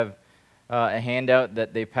a handout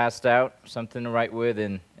that they passed out, something to write with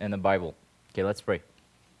in the Bible. Okay, let's pray.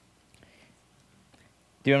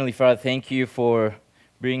 Dear Heavenly Father, thank you for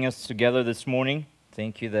bringing us together this morning.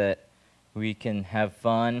 Thank you that we can have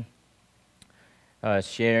fun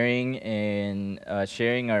sharing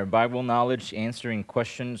our Bible knowledge, answering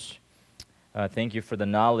questions. Thank you for the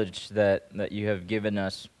knowledge that you have given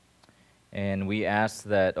us. And we ask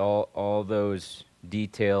that all those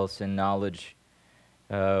details and knowledge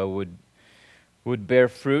would bear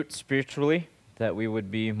fruit spiritually, that we would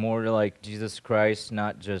be more like Jesus Christ,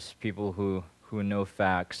 not just people who know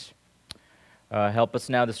facts. Help us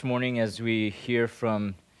now this morning as we hear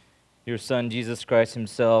from your Son, Jesus Christ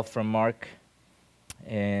himself, from Mark,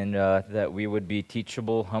 and that we would be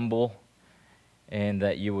teachable, humble, and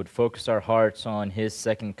that you would focus our hearts on his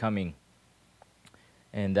second coming,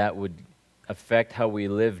 and that would affect how we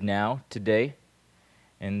live now, today,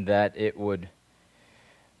 and that it would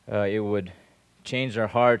change our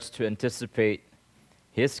hearts to anticipate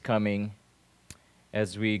his coming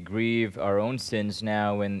as we grieve our own sins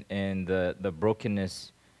now and the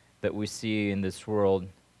brokenness that we see in this world,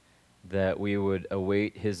 that we would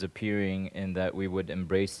await his appearing and that we would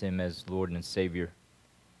embrace him as Lord and Savior.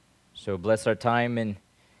 So bless our time in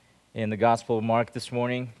the Gospel of Mark this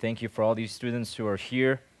morning. Thank you for all these students who are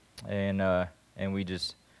here, and we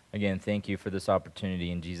just, again, thank you for this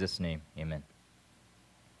opportunity. In Jesus' name, amen.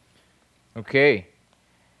 Okay.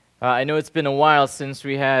 I know it's been a while since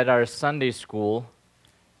we had our Sunday school.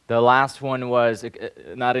 The last one was,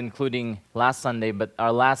 not including last Sunday, but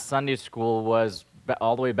our last Sunday school was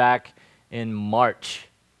all the way back in March.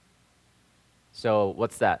 So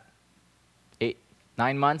what's that?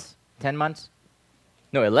 9 months? 10 months?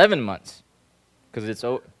 No, 11 months. Because it's,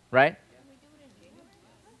 right?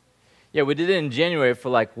 Yeah, we did it in January for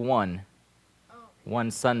like one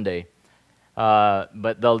Sunday.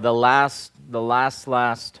 But the last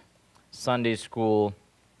Sunday school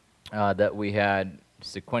that we had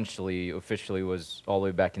sequentially, officially, was all the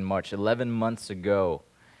way back in March, 11 months ago.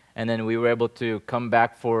 And then we were able to come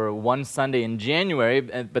back for one Sunday in January,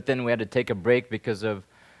 but then we had to take a break because of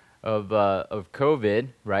COVID,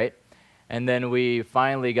 right? And then we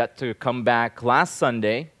finally got to come back last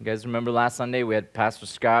Sunday. You guys remember last Sunday? We had Pastor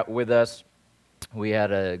Scott with us. We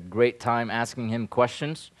had a great time asking him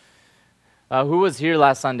questions. Who was here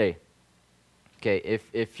last Sunday? Okay,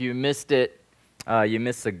 if you missed it, you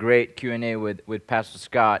missed a great Q&A with Pastor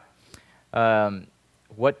Scott.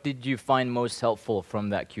 What did you find most helpful from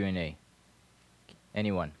that Q&A?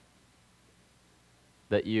 Anyone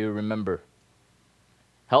that you remember?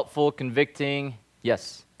 Helpful, convicting?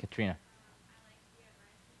 Yes, Katrina.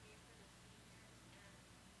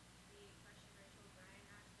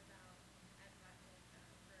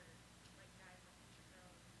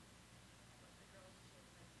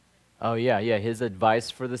 Oh, yeah, his advice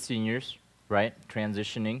for the seniors, right,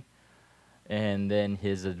 transitioning, and then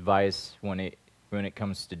his advice when it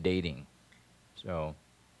comes to dating. So,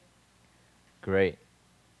 great.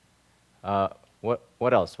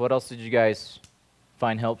 What else? What else did you guys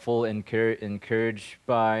find helpful, encouraged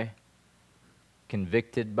by,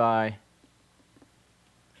 convicted by,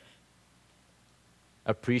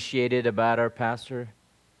 appreciated about our pastor?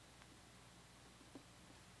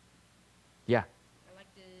 Yeah.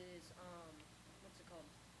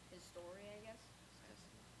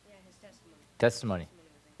 Testimony.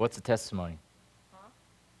 What's a testimony? Huh?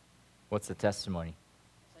 What's a testimony?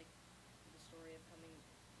 It's like the story of coming,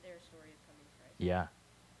 their story of coming to Christ. Yeah.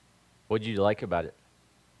 What did you like about it?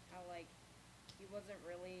 How, like, he wasn't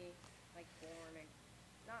really, like,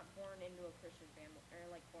 not born into a Christian family, or,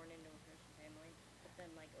 like, born into a Christian family, but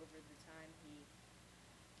then, like, over the time, he,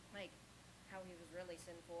 like, how he was really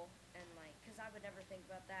sinful, and, like, because I would never think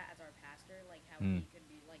about that as our pastor, like, how he could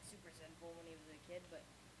be, like, super sinful when he was a kid, but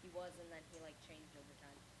he was, and then he, like, changed over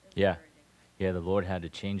time. Yeah. Yeah, the Lord had to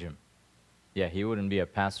change him. Yeah, he wouldn't be a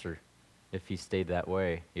pastor if he stayed that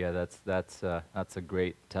way. Yeah, that's a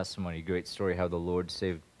great testimony, great story how the Lord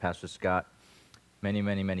saved Pastor Scott many,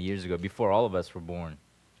 many, many years ago, before all of us were born.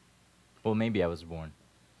 Well, maybe I was born.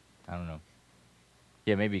 I don't know.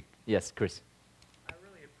 Yeah, maybe. Yes, Chris. One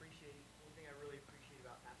thing I really appreciate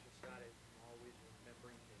about Pastor Scott is always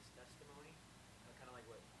remembering his testimony, kind of like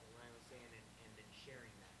what Ryan was saying, and then sharing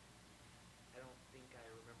that. I don't think I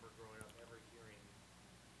remember growing up ever hearing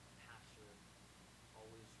Pastor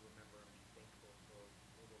always remember and be thankful for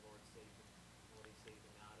the Lord saved him, what he saved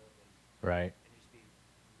him out of, Right. and just be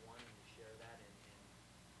wanting to share that,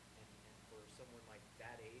 and for someone like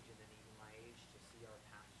that age, and then even my age, to see our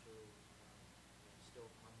pastor still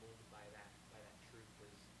humbled by that truth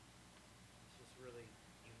is, it's just really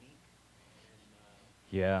unique, and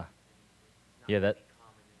Yeah. Yeah, that be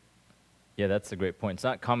common yeah, that's a great point. It's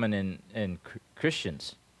not common in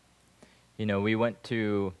Christians. You know, we went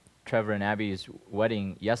to Trevor and Abby's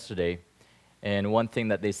wedding yesterday, and one thing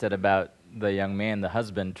that they said about the young man, the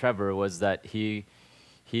husband, Trevor, was that he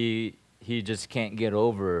just can't get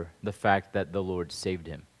over the fact that the Lord saved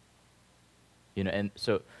him. You know, and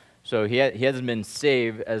so he hasn't been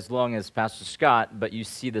saved as long as Pastor Scott, but you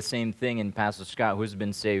see the same thing in Pastor Scott, who's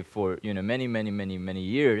been saved for, you know, many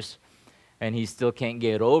years, and he still can't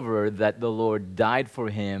get over that the Lord died for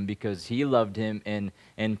him because he loved him and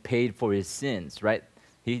paid for his sins, right?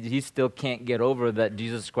 He still can't get over that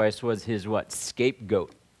Jesus Christ was his what?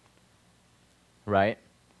 Scapegoat, right?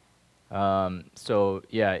 So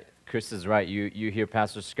yeah, Chris is right. You hear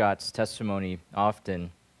Pastor Scott's testimony often,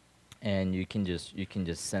 and you can just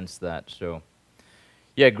sense that. So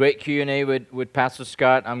yeah, great Q&A with Pastor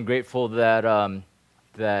Scott. I'm grateful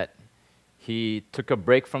that he took a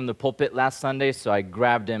break from the pulpit last Sunday, so I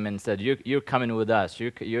grabbed him and said, "You're coming with us.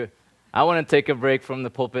 I want to take a break from the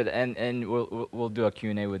pulpit, and we'll do a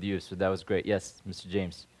Q&A with you." So that was great. Yes, Mr.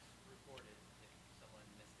 James. recorded if someone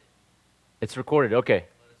missed it. It's recorded. Okay. Let us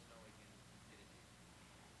know we can get it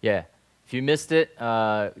to you. Yeah. If you missed it,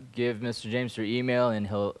 give Mr. James your email, and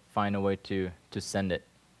he'll find a way to send it.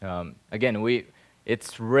 Again,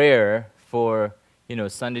 it's rare for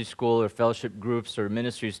Sunday school or fellowship groups or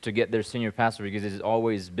ministries to get their senior pastor because he's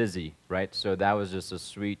always busy, right? So that was just a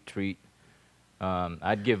sweet treat.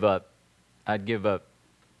 I'd give up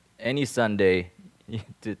any Sunday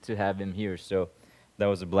to have him here. So that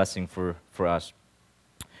was a blessing for us.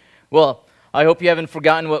 Well, I hope you haven't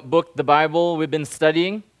forgotten what book the Bible we've been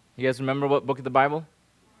studying. You guys remember what book of the Bible?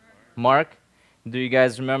 Mark. Do you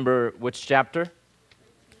guys remember which chapter?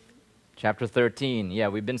 Chapter 13. Yeah,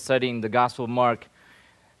 we've been studying the Gospel of Mark,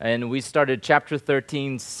 and we started chapter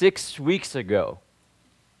 13 6 weeks ago.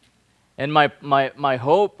 And my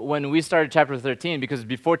hope when we started chapter 13, because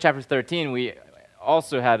before chapter 13 we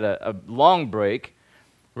also had a long break,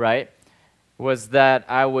 right, was that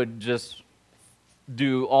I would just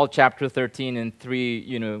do all chapter 13 in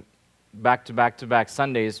 3, back-to-back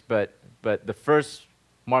Sundays, but the first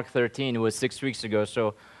Mark 13 was 6 weeks ago,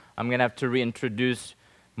 so I'm going to have to reintroduce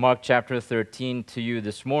Mark chapter 13 to you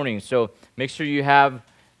this morning. So make sure you have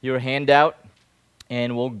your handout,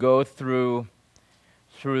 and we'll go through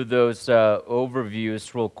those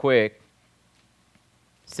overviews real quick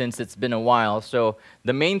since it's been a while. So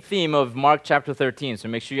the main theme of Mark chapter 13, so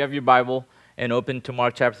make sure you have your Bible and open to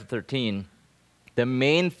Mark chapter 13. The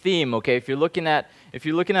main theme, okay, if you're looking at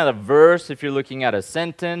a verse, if you're looking at a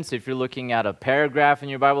sentence, if you're looking at a paragraph in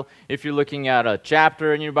your Bible, if you're looking at a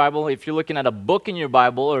chapter in your Bible, if you're looking at a book in your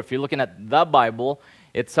Bible, or if you're looking at the Bible,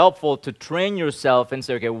 it's helpful to train yourself and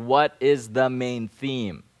say, okay, what is the main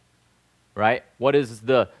theme, right? What is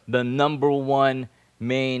the number one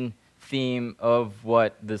main theme of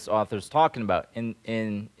what this author's talking about?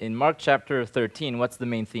 In Mark chapter 13, what's the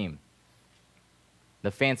main theme? The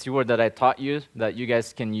fancy word that I taught you that you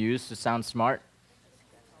guys can use to sound smart?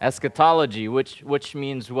 Eschatology, which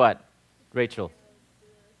means what, Rachel?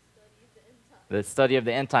 The study of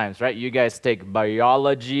the end times, right? You guys take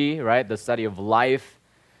biology, right? The study of life,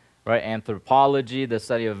 right? Anthropology, the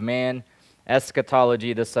study of man.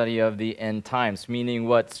 Eschatology, the study of the end times, meaning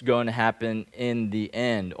what's going to happen in the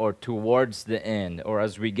end or towards the end or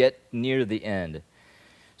as we get near the end.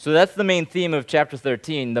 So that's the main theme of chapter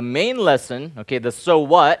 13. The main lesson, okay, the so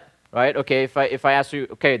what, right? Okay, if I ask you,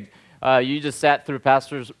 okay, you just sat through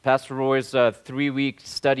Pastor Roy's 3-week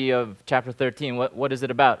study of chapter 13. What is it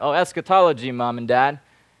about? Oh, eschatology, Mom and Dad.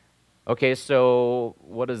 Okay, so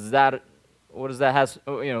what does that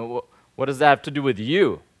have to do with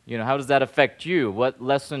you? How does that affect you? What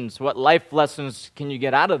life lessons can you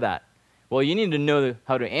get out of that? Well, you need to know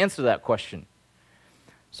how to answer that question.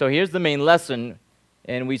 So here's the main lesson.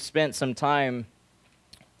 And we spent some time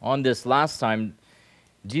on this last time.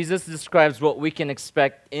 Jesus describes what we can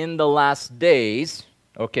expect in the last days,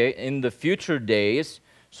 okay, in the future days,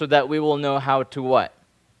 so that we will know how to what?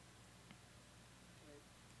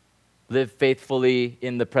 Live faithfully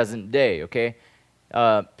in the present day, okay?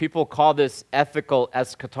 People call this ethical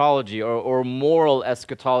eschatology or moral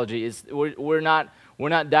eschatology. We're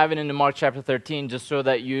not diving into Mark chapter 13 just so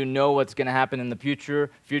that you know what's going to happen in the future,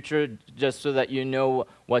 just so that you know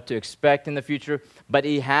what to expect in the future, but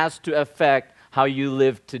it has to affect how you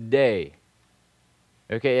live today.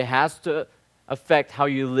 Okay, it has to affect how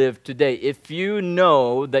you live today. If you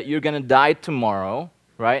know that you're going to die tomorrow,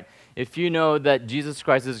 right? If you know that Jesus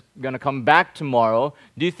Christ is going to come back tomorrow,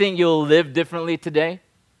 do you think you'll live differently today?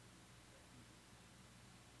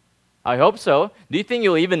 I hope so. Do you think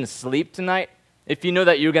you'll even sleep tonight If you know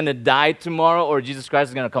that you're going to die tomorrow or Jesus Christ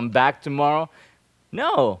is going to come back tomorrow?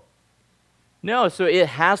 No. No, so it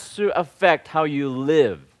has to affect how you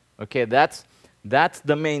live. Okay, that's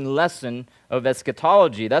the main lesson of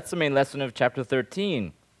eschatology. That's the main lesson of chapter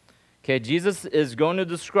 13. Okay, Jesus is going to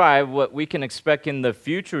describe what we can expect in the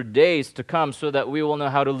future days to come so that we will know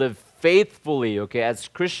how to live faithfully, okay, as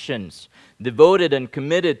Christians, devoted and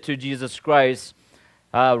committed to Jesus Christ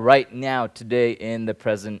right now, today, in the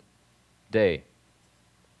present day.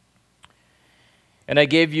 And I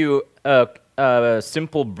gave you a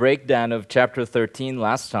simple breakdown of chapter 13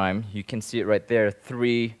 last time. You can see it right there,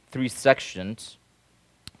 three sections.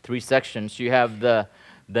 Three sections. You have the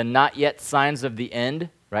not yet signs of the end,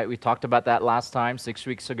 right? We talked about that last time, 6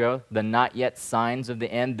 weeks ago. The not yet signs of the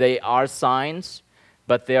end. They are signs,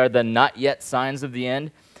 but they are the not yet signs of the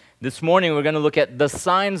end. This morning we're going to look at the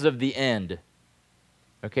signs of the end.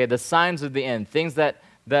 Okay, the signs of the end. Things that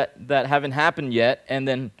haven't happened yet, and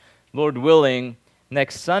then, Lord willing,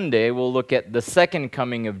 next Sunday we'll look at the second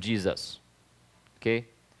coming of Jesus. Okay?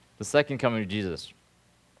 The second coming of Jesus.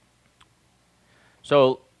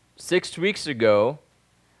 So, 6 weeks ago,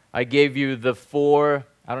 I gave you the four.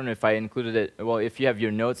 I don't know if I included it. Well, if you have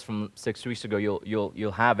your notes from 6 weeks ago,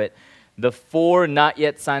 you'll have it. The four not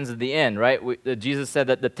yet signs of the end, right? Jesus said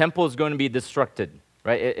that the temple is going to be destructed,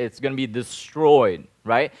 right? It's going to be destroyed,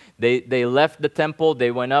 right? They left the temple.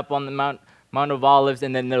 They went up on the Mount of Olives,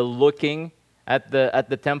 and then they're looking at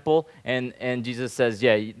the temple, and Jesus says,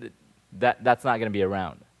 yeah, that's not going to be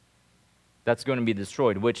around. That's going to be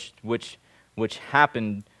destroyed, which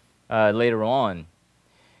happened later on.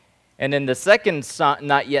 And then the second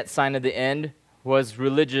not yet sign of the end was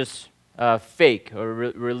religious fake or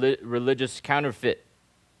religious counterfeit,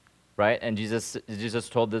 right? And Jesus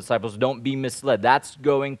told the disciples, don't be misled. That's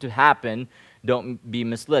going to happen. Don't be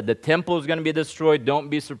misled. The temple is going to be destroyed. Don't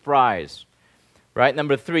be surprised. Right?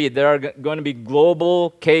 Number 3, there are going to be global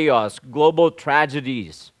chaos, global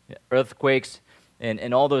tragedies, earthquakes,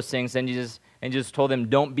 and all those things. And Jesus told them,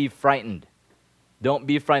 don't be frightened. Don't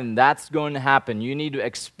be frightened. That's going to happen. You need to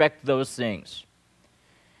expect those things.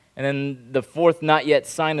 And then the fourth not yet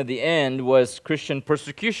sign of the end was Christian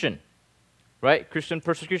persecution. Right? Christian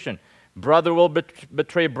persecution. Brother will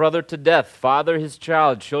betray brother to death. Father his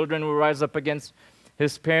child. Children will rise up against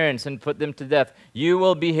his parents and put them to death. You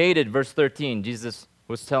will be hated. Verse 13, Jesus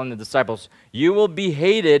was telling the disciples, you will be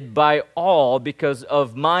hated by all because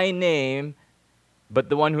of my name, but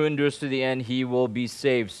the one who endures to the end, he will be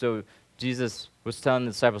saved. So Jesus was telling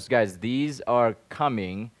the disciples, guys, these are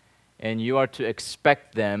coming, and you are to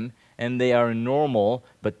expect them, and they are normal,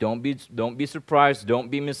 but don't be surprised, don't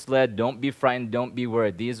be misled, don't be frightened, don't be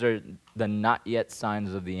worried. These are the not yet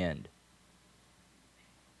signs of the end.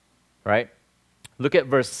 Right? Look at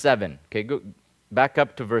verse 7. Okay, go back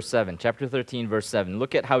up to verse 7, chapter 13, verse 7.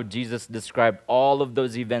 Look at how Jesus described all of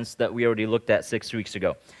those events that we already looked at 6 weeks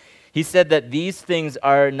ago. He said that these things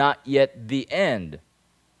are not yet the end,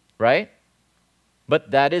 right?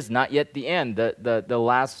 But that is not yet the end, the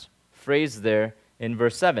last phrase there in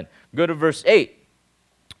verse 7. Go to verse 8.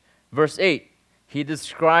 Verse 8, he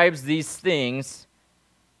describes these things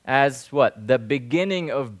as what? The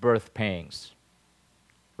beginning of birth pangs,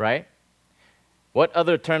 right? What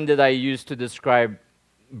other term did I use to describe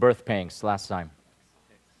birth pangs last time?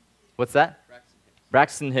 What's that?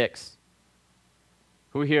 Braxton Hicks.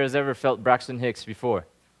 Who here has ever felt Braxton Hicks before?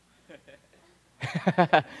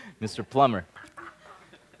 Mr. Plummer.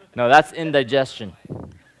 No, that's indigestion.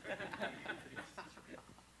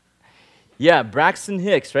 Yeah, Braxton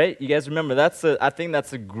Hicks, right? You guys remember, I think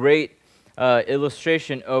that's a great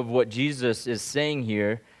illustration of what Jesus is saying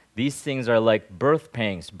here. These things are like birth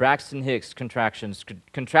pangs, Braxton Hicks contractions,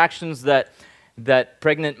 contractions that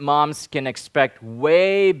pregnant moms can expect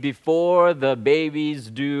way before the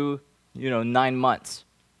babies do, 9 months.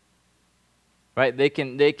 Right? They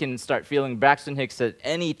can start feeling Braxton Hicks at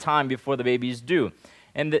any time before the babies do.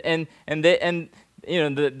 And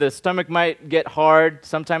the stomach might get hard.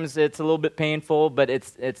 Sometimes it's a little bit painful, but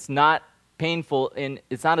it's not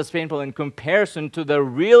as painful in comparison to the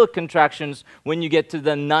real contractions when you get to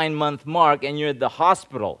the 9-month mark and you're at the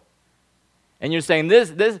hospital. And you're saying,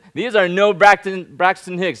 these are no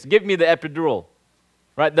Braxton Hicks. Give me the epidural.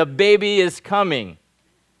 Right? The baby is coming.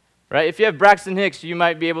 Right? If you have Braxton Hicks, you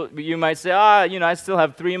might say, I still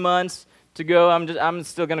have 3 months to go. I'm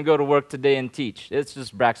still going to go to work today and teach. It's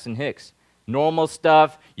just Braxton Hicks. Normal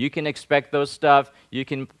stuff. You can expect those stuff.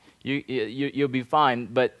 You'll be fine.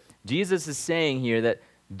 But Jesus is saying here that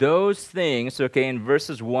those things, okay, in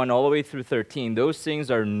verses 1 all the way through 13, those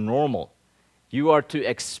things are normal. You are to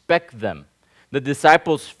expect them. The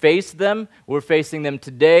disciples faced them. We're facing them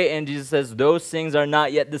today. And Jesus says, those things are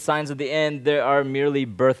not yet the signs of the end. They are merely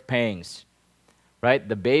birth pangs. Right?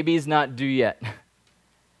 The baby's not due yet.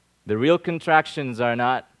 The real contractions are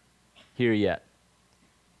not here yet.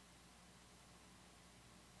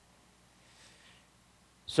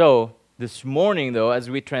 So, this morning, though, as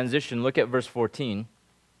we transition, look at verse 14.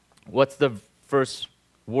 What's the first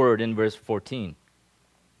word in verse 14?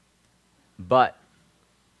 But,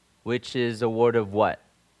 which is a word of what?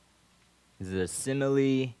 Is it a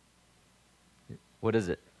simile? What is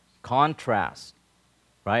it? Contrast,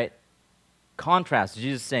 right? Contrast.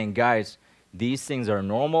 Jesus is saying, guys, these things are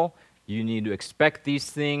normal. You need to expect these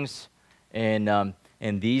things, and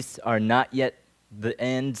these are not yet the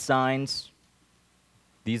end signs.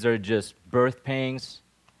 These are just birth pangs.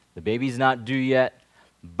 The baby's not due yet.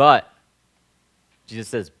 But, Jesus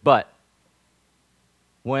says, but,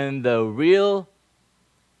 when the real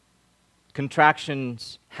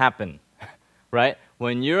contractions happen, right?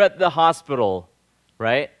 When you're at the hospital,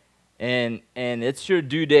 right? And it's your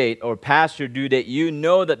due date or past your due date, you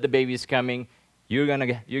know that the baby's coming. You're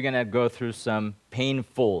gonna go through some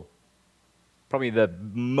painful, probably the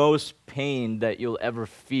most pain that you'll ever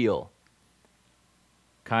feel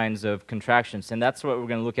kinds of contractions. And that's what we're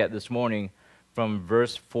going to look at this morning from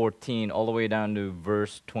verse 14 all the way down to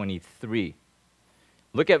verse 23.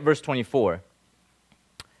 Look at verse 24.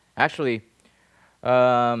 Actually,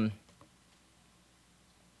 verse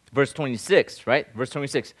 26, right? Verse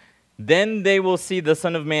 26. Then they will see the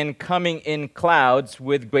Son of Man coming in clouds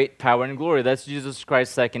with great power and glory. That's Jesus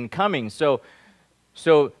Christ's second coming. So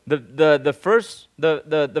the first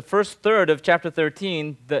third of chapter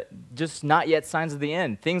 13, just not yet signs of the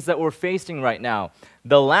end, things that we're facing right now.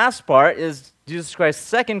 The last part is Jesus Christ's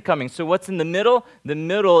second coming. So what's in the middle? The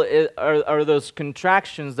middle are those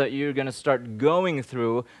contractions that you're going to start going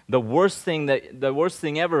through. The worst thing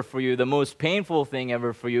ever for you, the most painful thing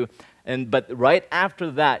ever for you. But right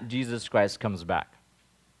after that, Jesus Christ comes back.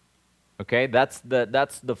 Okay, that's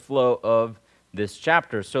the flow of this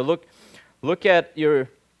chapter. So look at your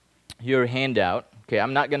handout. Okay,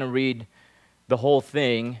 I'm not going to read the whole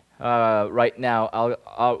thing right now.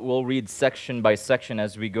 We'll read section by section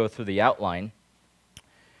as we go through the outline.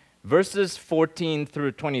 Verses 14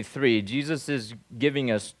 through 23, Jesus is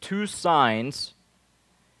giving us two signs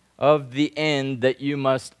of the end that you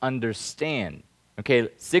must understand. Okay,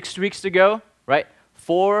 6 weeks ago, right?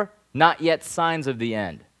 4 not yet signs of the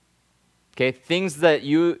end. Okay, things that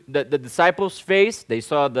the disciples faced. They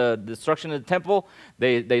saw the destruction of the temple.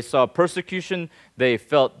 They saw persecution. They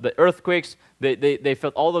felt the earthquakes. They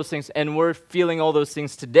felt all those things, and we're feeling all those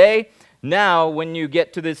things today. Now, when you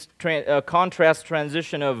get to this contrast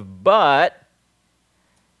transition of but,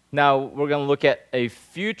 now we're going to look at a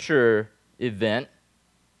future event,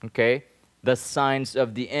 okay, the signs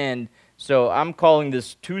of the end. So I'm calling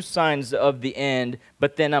this two signs of the end,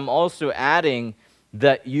 but then I'm also adding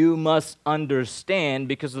that you must understand,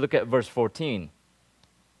 because look at verse 14.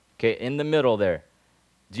 Okay, in the middle there,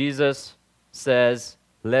 Jesus says,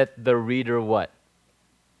 let the reader what?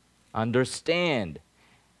 Understand.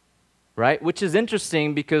 Right? Which is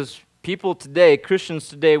interesting because people today, Christians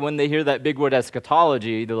today, when they hear that big word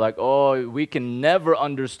eschatology, they're like, oh, we can never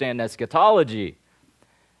understand eschatology.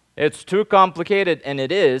 It's too complicated, and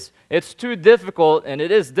it is. It's too difficult, and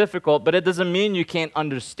it is difficult, but it doesn't mean you can't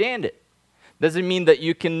understand it. Doesn't mean that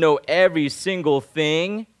you can know every single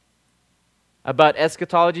thing about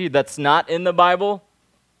eschatology that's not in the Bible.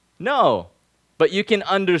 No. But you can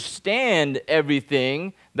understand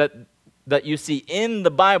everything that you see in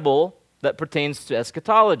the Bible that pertains to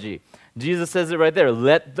eschatology. Jesus says it right there,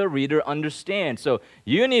 let the reader understand. So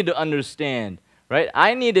you need to understand, right?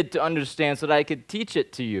 I needed to understand so that I could teach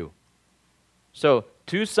it to you. So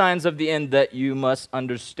two signs of the end that you must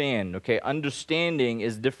understand, okay? Understanding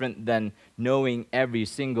is different than knowing every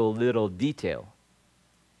single little detail,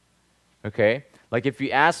 okay? Like if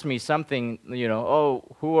you ask me something, what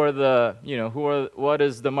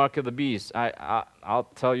is the mark of the beast? I'll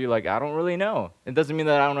tell you, I don't really know. It doesn't mean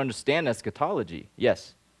that I don't understand eschatology.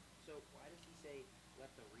 Yes? So why does he say, let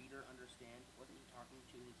the reader understand? Wasn't he talking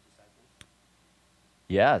to his disciples?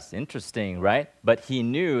 Yes, interesting, right? But he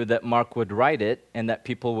knew that Mark would write it and that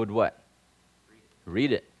people would what?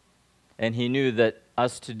 Read it. And he knew that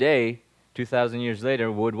us today, 2,000 years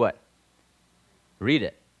later, would what? Read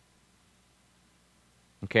it.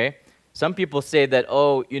 Okay? Some people say that,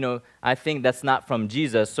 I think that's not from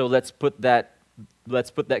Jesus, so let's put that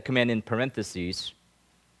command in parentheses.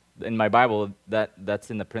 In my Bible,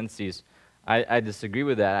 that's in the parentheses. I disagree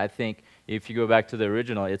with that. I think if you go back to the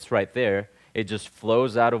original, it's right there. It just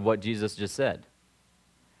flows out of what Jesus just said.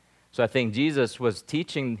 So I think Jesus was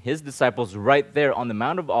teaching his disciples right there on the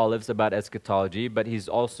Mount of Olives about eschatology, but he's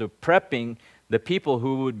also prepping the people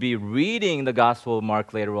who would be reading the Gospel of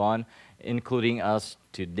Mark later on, including us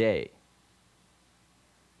today.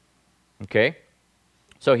 Okay?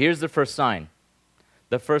 So here's the first sign.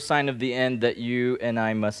 The first sign of the end that you and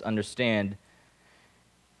I must understand.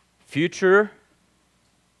 Future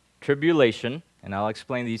tribulation, and I'll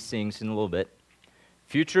explain these things in a little bit.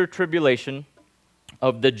 Future tribulation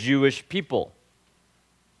of the Jewish people.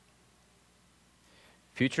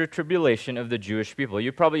 Future tribulation of the Jewish people.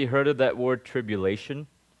 You probably heard of that word tribulation.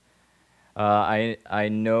 I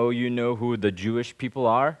know you know who the Jewish people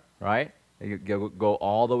are, right? You go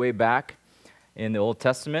all the way back in the Old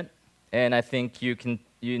Testament, and I think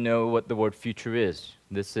you know what the word future is.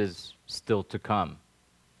 This is still to come.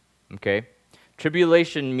 Okay?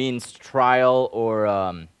 Tribulation means trial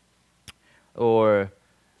or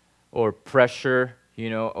pressure,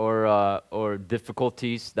 or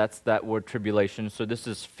difficulties. That's that word tribulation. So this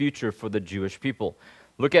is future for the Jewish people.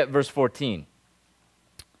 Look at verse 14.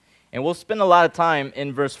 And we'll spend a lot of time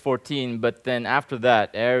in verse 14, but then after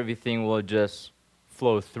that, everything will just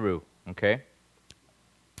flow through, okay?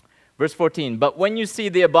 Verse 14, but when you see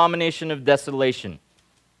the abomination of desolation,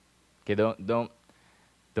 okay,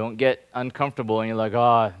 don't get uncomfortable and you're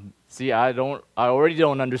like, see, I already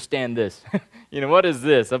don't understand this. What is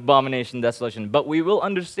this? Abomination, desolation. But we will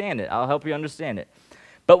understand it. I'll help you understand it.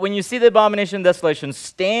 But when you see the abomination, desolation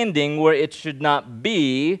standing where it should not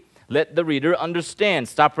be, let the reader understand.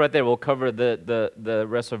 Stop right there. We'll cover the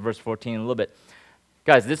rest of verse 14 in a little bit.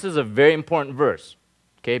 Guys, this is a very important verse,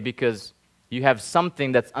 okay, because you have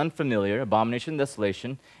something that's unfamiliar, abomination,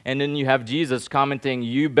 desolation, and then you have Jesus commenting,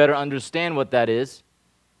 you better understand what that is.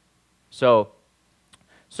 So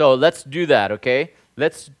let's do that, okay?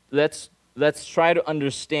 Let's try to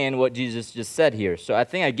understand what Jesus just said here. So I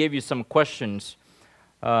think I gave you some questions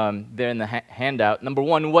there in the handout. Number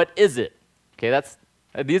one, what is it? Okay,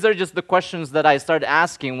 these are just the questions that I started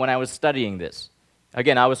asking when I was studying this.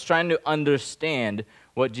 Again, I was trying to understand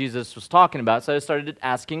what Jesus was talking about, so I started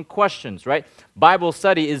asking questions, right? Bible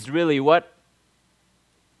study is really what?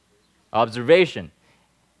 Observation.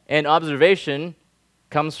 And observation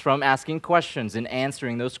comes from asking questions and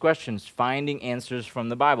answering those questions, finding answers from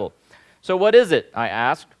the Bible. So what is it, I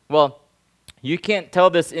asked? Well, you can't tell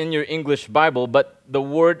this in your English Bible, but the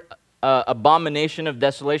word abomination of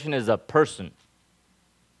desolation is a person.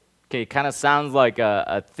 Okay, it kind of sounds like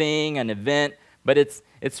a thing, an event, but it's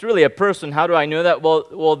really a person. How do I know that? Well,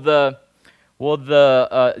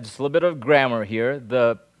 just a little bit of grammar here.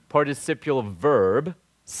 The participial verb,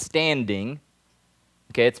 standing,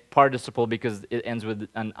 okay, it's participle because it ends with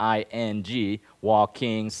an ing,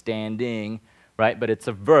 walking, standing, right? But it's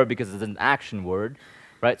a verb because it's an action word,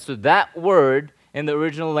 right? So that word in the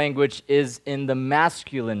original language is in the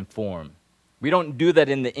masculine form. We don't do that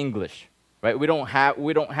in the English, right? We don't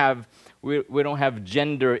have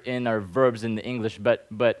gender in our verbs in the English,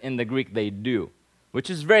 but in the Greek they do, which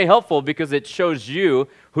is very helpful because it shows you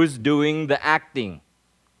who's doing the acting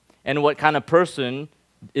and what kind of person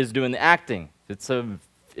is doing the acting.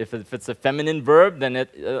 If it's a feminine verb, then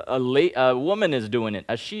a woman is doing it,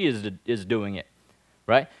 a she is doing it,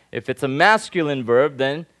 right? If it's a masculine verb,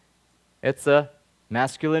 then it's a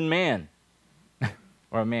masculine man,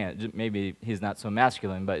 or a man. Maybe he's not so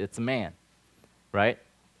masculine, but it's a man, right?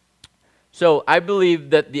 So I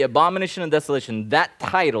believe that the abomination of desolation, that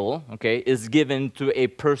title, okay, is given to a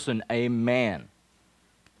person, a man,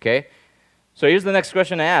 okay? So here's the next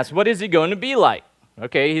question I ask. What is he going to be like?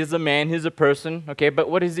 Okay, he's a man, he's a person, okay, but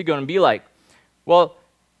what is he going to be like? Well,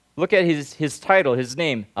 look at his title, his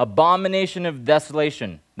name, Abomination of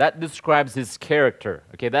Desolation. That describes his character,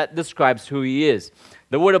 okay, that describes who he is.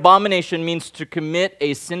 The word abomination means to commit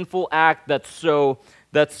a sinful act that's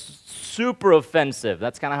super offensive.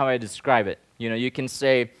 That's kind of how I describe it. You can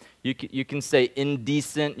say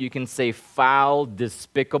indecent, you can say foul,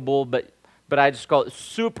 despicable, but I just call it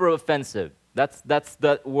super offensive. That's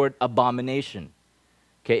the word abomination.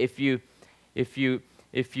 Okay, if you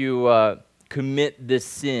commit this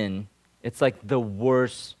sin, it's like the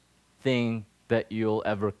worst thing that you'll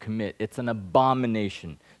ever commit. It's an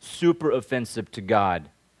abomination, super offensive to God.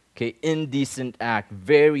 Okay, indecent act,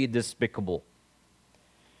 very despicable.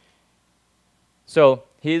 So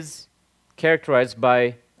he's characterized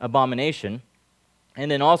by abomination,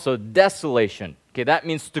 and then also desolation. Okay, that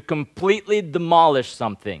means to completely demolish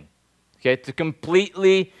something. Okay, to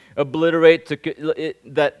completely obliterate,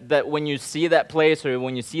 that when you see that place or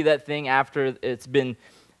when you see that thing after it's been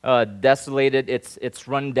desolated, it's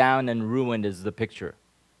run down and ruined is the picture.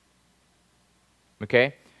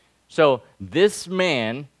 Okay, so this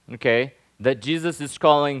man okay, that Jesus is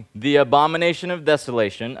calling the abomination of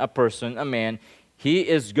desolation, a person, a man, he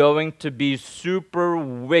is going to be super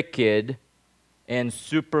wicked and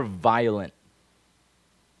super violent.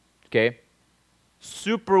 Okay?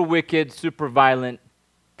 Super wicked, super violent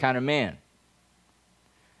kind of man.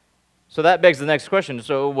 So that begs the next question.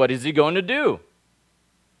 So what is he going to do?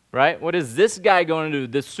 Right? What is this guy going to do?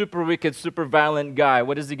 This super wicked, super violent guy,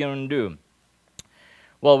 what is he going to do?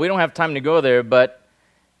 Well, we don't have time to go there, but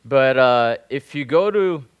if you go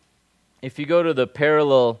to the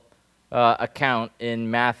parallel account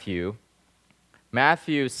in Matthew,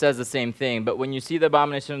 Matthew says the same thing. But when you see the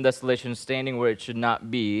abomination of desolation standing where it should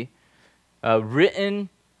not be, written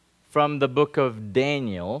from the book of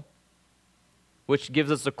Daniel, which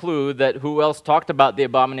gives us a clue that who else talked about the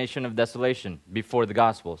abomination of desolation before the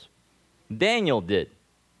Gospels? Daniel did,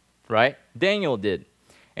 right? Daniel did.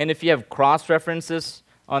 And if you have cross-references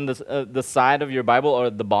on the side of your Bible or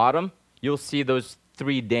at the bottom, you'll see those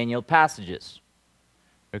 3 Daniel passages.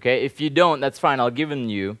 Okay? If you don't, that's fine. I'll give them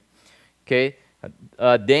to you. Okay?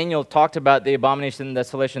 Daniel talked about the abomination and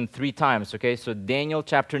desolation 3 times. Okay? So Daniel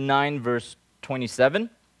chapter 9, verse 27.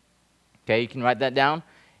 Okay? You can write that down.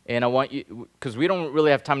 And I want you, because we don't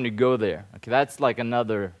really have time to go there. Okay? That's like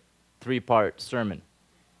another 3-part sermon.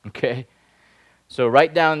 Okay? So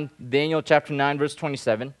write down Daniel chapter 9, verse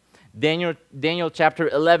 27. Daniel chapter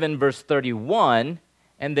 11, verse 31.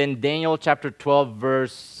 And then Daniel chapter 12,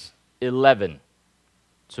 verse 11.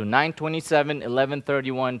 So 9:27,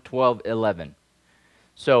 11:31, 12:11.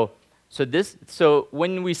 So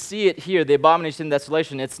when we see it here, the abomination and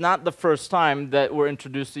desolation, it's not the first time that we're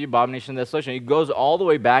introduced to the abomination and desolation. It goes all the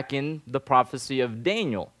way back in the prophecy of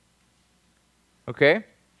Daniel. Okay?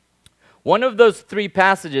 One of those 3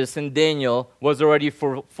 passages in Daniel was already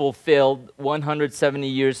fulfilled 170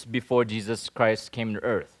 years before Jesus Christ came to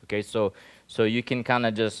earth. Okay, so you can kind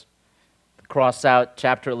of just cross out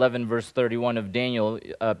chapter 11, verse 31 of Daniel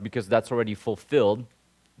because that's already fulfilled.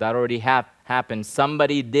 That already happened.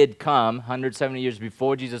 Somebody did come 170 years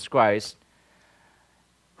before Jesus Christ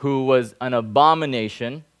who was an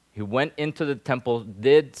abomination. He went into the temple,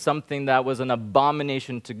 did something that was an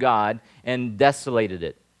abomination to God, and desolated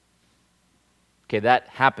it. Okay, that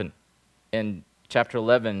happened. And chapter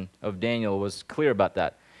 11 of Daniel was clear about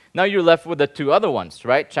that. Now you're left with the 2 other ones,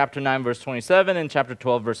 right? Chapter 9, verse 27, and chapter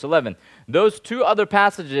 12, verse 11. Those 2 other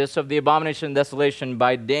passages of the abomination and desolation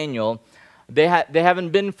by Daniel, they haven't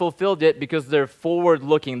been fulfilled yet because they're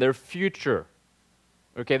forward-looking. They're future.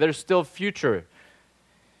 Okay, they're still future.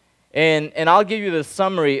 And I'll give you the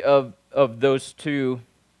summary of those 2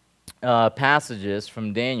 passages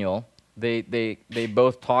from Daniel. They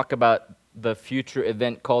both talk about the future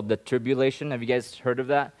event called the tribulation. Have you guys heard of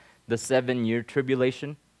that? The 7-year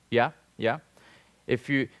tribulation? Yeah?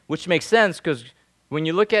 Which makes sense because when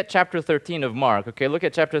you look at chapter 13 of Mark, okay, look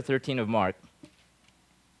at chapter 13 of Mark.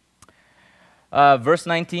 Verse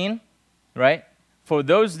 19, right? For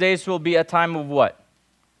those days will be a time of what?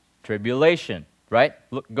 Tribulation, right?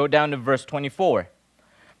 Go down to verse 24.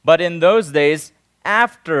 But in those days,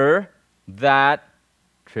 after that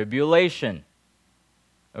tribulation,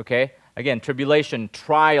 okay? Again, tribulation,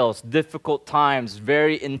 trials, difficult times,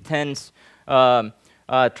 very intense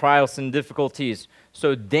trials and difficulties.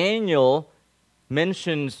 So Daniel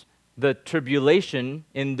mentions the tribulation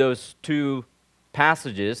in those 2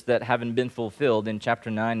 passages that haven't been fulfilled in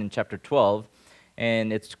chapter 9 and chapter 12,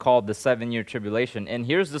 and it's called the 7-year tribulation. And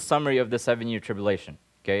here's the summary of the 7-year tribulation.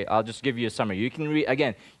 Okay, I'll just give you a summary. You can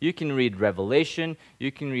read Revelation,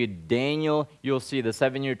 you can read Daniel, you'll see the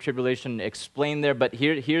 7-year tribulation explained there, but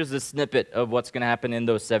here's the snippet of what's going to happen in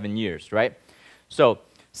those 7 years, right? So,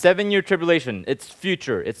 7-year tribulation, it's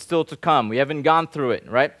future, it's still to come. We haven't gone through it,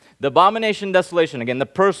 right? The abomination, desolation, again, the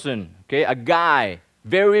person, okay, a guy,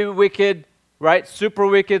 very wicked, right? Super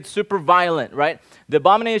wicked, super violent, right? The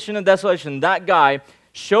abomination and desolation, that guy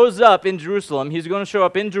shows up in Jerusalem. He's going to show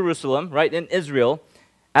up in Jerusalem, right, in Israel,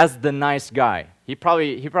 as the nice guy. He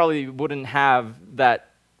probably wouldn't have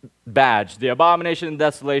that badge, the abomination and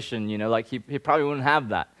desolation, like he probably wouldn't have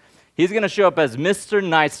that. He's going to show up as Mr.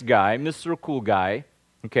 Nice Guy, Mr. Cool Guy,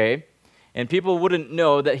 okay? And people wouldn't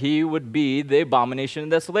know that he would be the abomination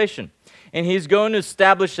and desolation. And he's going to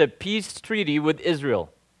establish a peace treaty with Israel,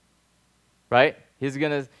 right? He's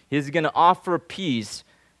going to offer peace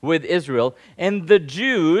with Israel. And the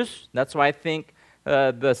Jews, that's why I think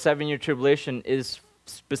the 7-year tribulation is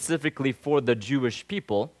specifically for the Jewish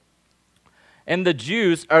people. And the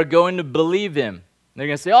Jews are going to believe him. They're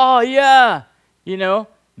going to say, oh yeah,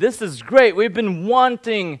 this is great. We've been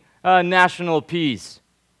wanting national peace.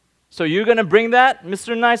 So you're going to bring that,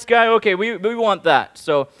 Mr. Nice Guy? Okay, we want that.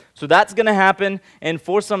 So that's going to happen, and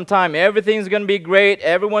for some time, everything's going to be great.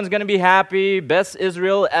 Everyone's going to be happy. Best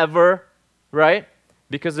Israel ever, right?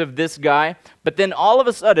 Because of this guy. But then all of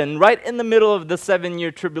a sudden, right in the middle of the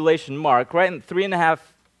 7-year tribulation mark, right in 3.5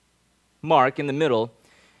 mark in the middle,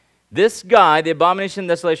 this guy, the abomination of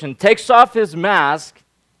desolation, takes off his mask.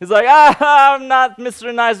 He's like, I'm not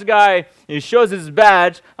Mr. Nice Guy. He shows his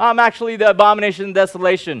badge. I'm actually the abomination of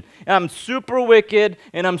desolation. And I'm super wicked,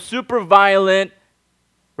 and I'm super violent,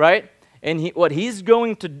 right? And what he's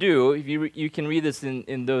going to do, if you can read this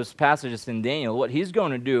in those passages in Daniel, what he's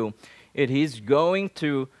going to do is he's going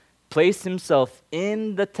to place himself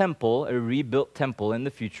in the temple, a rebuilt temple in the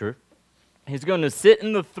future. He's going to sit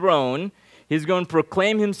in the throne. He's going to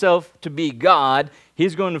proclaim himself to be God.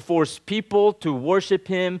 He's going to force people to worship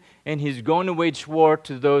him, and he's going to wage war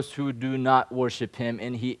to those who do not worship him,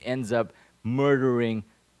 and he ends up murdering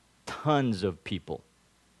tons of people.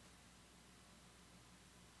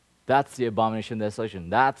 That's the abomination of desolation.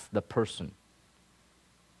 That's the person.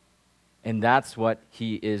 And that's what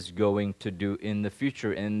he is going to do in the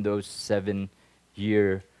future in those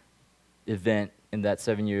 7-year event, in that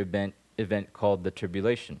 7-year event called the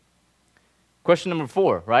tribulation. Question number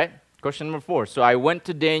 4, right? Question number 4. So I went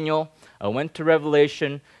to Daniel, I went to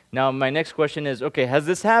Revelation. Now my next question is, okay, has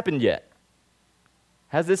this happened yet?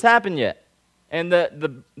 Has this happened yet? And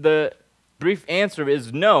the brief answer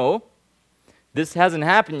is no. This hasn't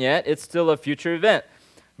happened yet. It's still a future event.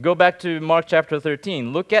 Go back to Mark chapter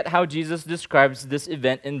 13. Look at how Jesus describes this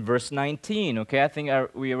event in verse 19. Okay, I think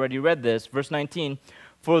we already read this. Verse 19.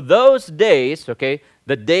 For those days, okay,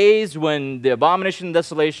 the days when the abomination of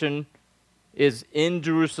desolation is in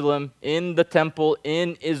Jerusalem, in the temple,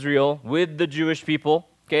 in Israel, with the Jewish people,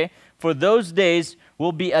 okay? For those days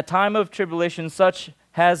will be a time of tribulation such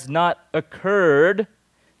has not occurred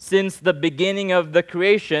since the beginning of the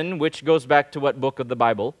creation, which goes back to what book of the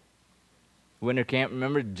Bible? Winter camp,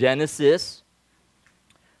 remember Genesis,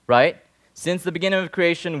 right? Since the beginning of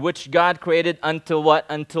creation, which God created until what?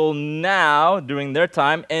 Until now, during their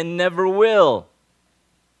time, and never will.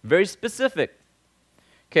 Very specific,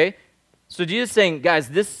 okay? So Jesus is saying, guys,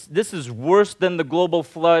 this is worse than the global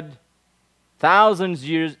flood thousands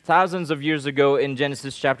of years ago in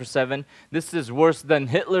Genesis chapter 7. This is worse than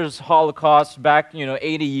Hitler's Holocaust back,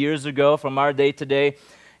 80 years ago from our day today.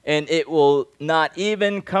 And it will not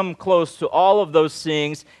even come close to all of those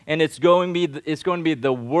things, and it's going to be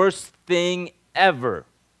the worst thing ever.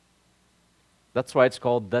 That's why it's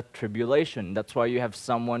called the tribulation. That's why you have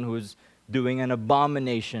someone who's doing an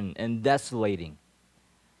abomination and desolating.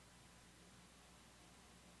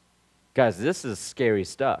 Guys, this is scary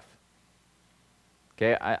stuff.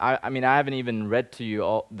 Okay, I mean, I haven't even read to you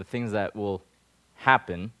all the things that will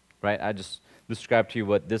happen, right? I just described to you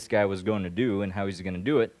what this guy was going to do and how he's going to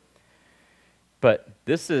do it. But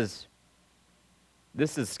this is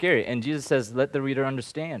scary. And Jesus says, let the reader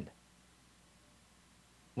understand.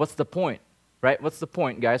 What's the point, right? What's the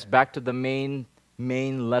point, guys? Back to the main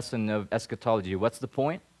lesson of eschatology. What's the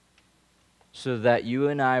point? So that you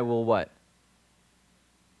and I will what?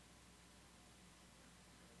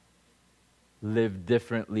 Live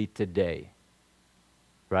differently today,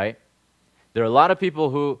 right? There are a lot of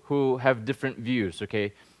people who have different views,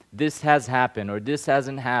 okay? This has happened, or this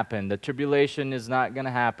hasn't happened. The tribulation is not going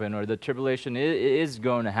to happen, or the tribulation is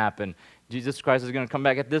going to happen. Jesus Christ is going to come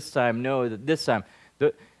back at this time. No, this time.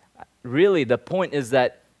 Really, the point is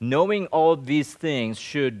that knowing all these things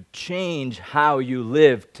should change how you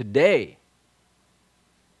live today,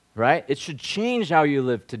 right? It should change how you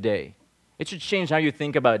live today. It should change how you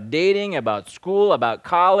think about dating, about school, about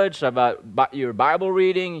college, about your Bible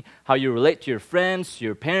reading, how you relate to your friends, to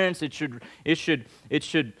your parents. It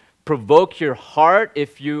should provoke your heart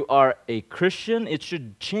if you are a Christian. It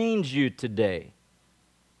should change you today.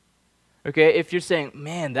 Okay, if you're saying,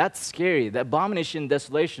 man, that's scary, that abomination,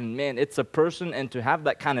 desolation, man, it's a person, and to have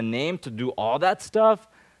that kind of name, to do all that stuff,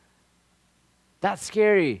 that's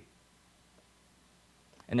scary.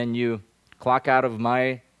 And then you clock out of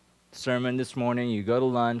my sermon this morning, you go to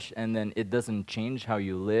lunch, and then it doesn't change how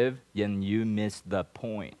you live, then you miss the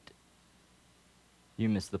point. You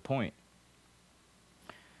miss the point.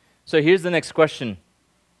 So here's the next question,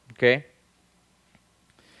 okay?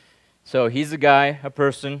 So he's a guy, a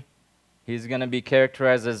person. He's going to be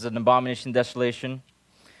characterized as an abomination, desolation.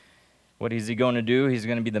 What is he going to do? He's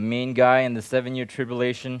going to be the main guy in the 7-year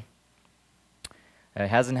tribulation. It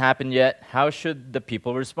hasn't happened yet. How should the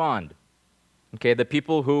people respond? Okay, the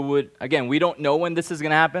people who would, again, we don't know when this is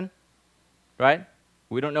going to happen, right?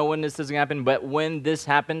 We don't know when this is going to happen, but when this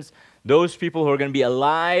happens, those people who are going to be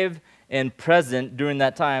alive and present during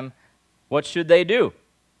that time, what should they do?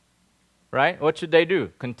 Right? What should they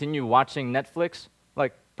do? Continue watching Netflix?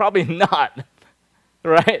 Like, probably not.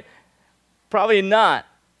 Right? Probably not.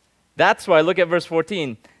 That's why, look at verse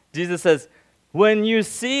 14. Jesus says, when you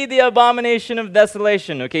see the abomination of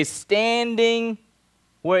desolation, okay, standing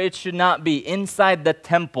where it should not be, inside the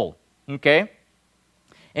temple, okay?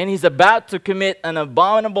 And he's about to commit an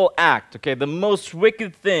abominable act, okay, the most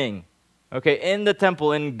wicked thing, okay, in the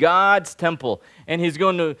temple, in God's temple. And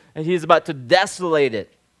he's about to desolate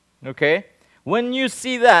it, okay? When you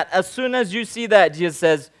see that, as soon as you see that, Jesus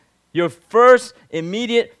says, your first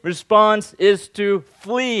immediate response is to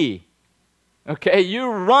flee. Okay, you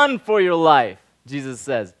run for your life, Jesus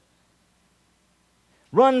says.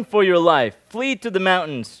 Run for your life. Flee to the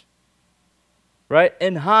mountains, right?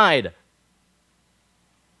 And hide.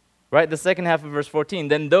 Right, the second half of verse 14.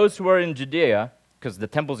 Then those who are in Judea, because the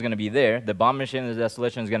temple is going to be there, the abomination and the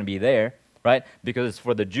desolation is going to be there, right? Because it's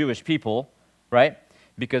for the Jewish people, right?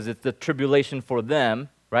 Because it's the tribulation for them,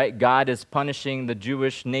 right? God is punishing the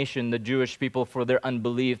Jewish nation, the Jewish people, for their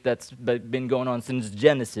unbelief that's been going on since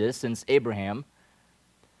Genesis, since Abraham,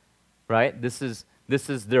 right? This is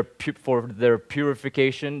for their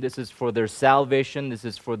purification. This is for their salvation. This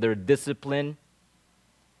is for their discipline.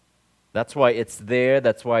 That's why it's there.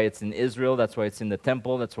 That's why it's in Israel. That's why it's in the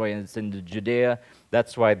temple. That's why it's in the Judea.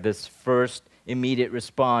 That's why this first immediate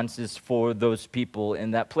response is for those people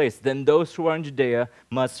in that place. Then those who are in Judea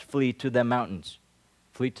must flee to the mountains.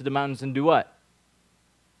 Flee to the mountains and do what?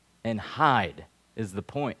 And hide is the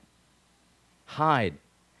point. Hide.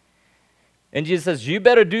 And Jesus says, you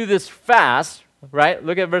better do this fast, right?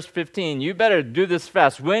 Look at verse 15. You better do this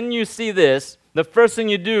fast. When you see this, the first thing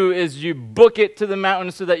you do is you book it to the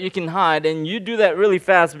mountain so that you can hide. And you do that really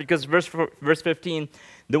fast because verse 15,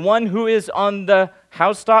 the one who is on the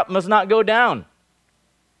housetop must not go down.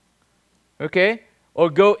 Okay? Or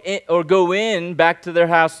go in back to their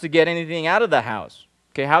house to get anything out of the house.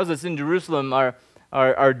 Okay, houses in Jerusalem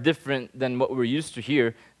are different than what we're used to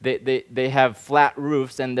here. They have flat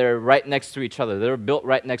roofs and they're right next to each other. They're built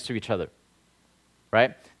right next to each other,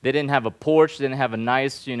 right? They didn't have a porch. They didn't have a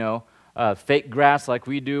nice, fake grass like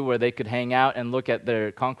we do where they could hang out and look at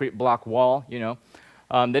their concrete block wall, They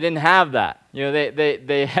didn't have that.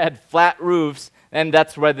 They had flat roofs, and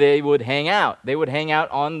that's where they would hang out. They would hang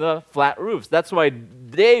out on the flat roofs. That's why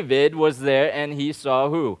David was there and he saw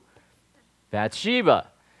who? Bathsheba.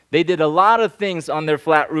 They did a lot of things on their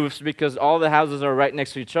flat roofs because all the houses are right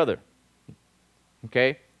next to each other.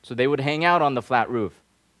 Okay? So they would hang out on the flat roof.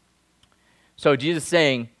 So Jesus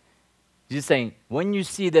is saying, when you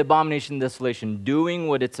see the abomination and desolation doing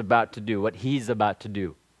what it's about to do, what he's about to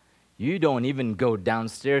do, you don't even go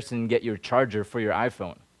downstairs and get your charger for your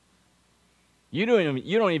iPhone. You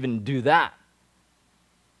don't even do that.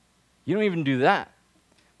 You don't even do that.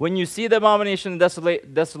 When you see the abomination and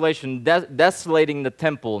desolation desolating the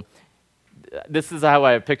temple, this is how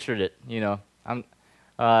I pictured it.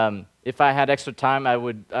 If I had extra time, I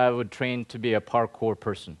would train to be a parkour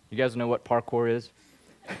person. You guys know what parkour is?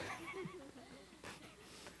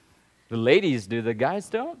 The ladies do. The guys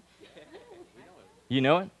don't. You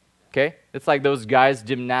know it? Okay. It's like those guys,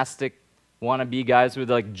 gymnastic wannabe guys who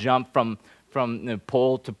like jump from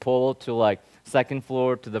pole to like second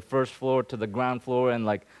floor to the first floor to the ground floor and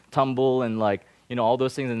like tumble and like all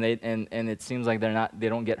those things, and it seems like they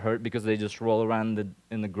don't get hurt because they just roll around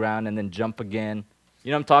in the ground and then jump again.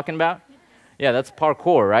 You know what I'm talking about? Yeah, that's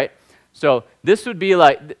parkour, right? So this would be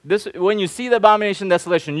like this when you see the abomination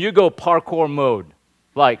desolation, you go parkour mode.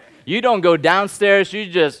 Like you don't go downstairs, you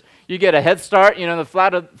get a head start,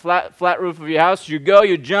 the flat roof of your house. You go,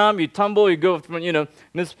 you jump, you tumble, you go from,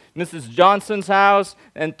 Mrs. Johnson's house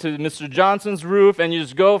and to Mr. Johnson's roof, and you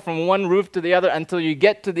just go from one roof to the other until you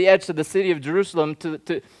get to the edge of the city of Jerusalem,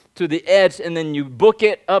 to the edge, and then you book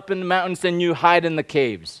it up in the mountains and you hide in the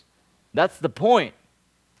caves. That's the point.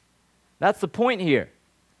 That's the point here.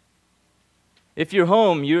 If you're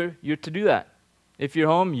home, you're to do that. If you're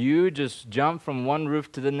home, you just jump from one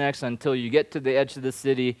roof to the next until you get to the edge of the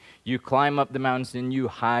city. You climb up the mountains and you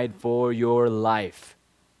hide for your life.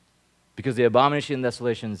 Because the abomination and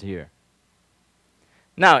desolation is here.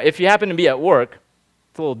 Now, if you happen to be at work,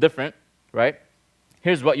 it's a little different, right?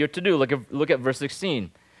 Here's what you're to do. Look at verse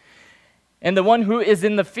 16. And the one who is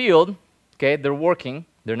in the field, okay, they're working,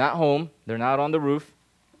 they're not home, they're not on the roof,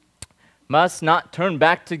 must not turn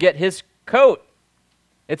back to get his coat.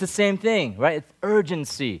 It's the same thing, right? It's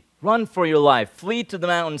urgency. Run for your life. Flee to the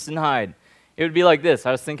mountains and hide. It would be like this.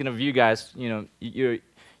 I was thinking of you guys, you're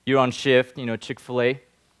on shift, Chick-fil-A,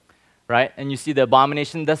 right? And you see the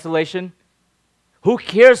abomination desolation. Who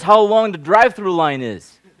cares how long the drive-through line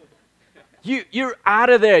is? You're out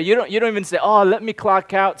of there. You don't even say, oh, let me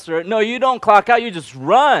clock out, sir. No, you don't clock out. You just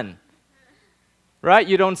run. Right?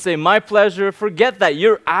 You don't say, my pleasure. Forget that.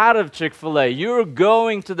 You're out of Chick-fil-A. You're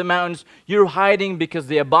going to the mountains. You're hiding because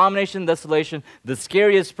the abomination, desolation, the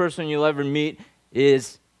scariest person you'll ever meet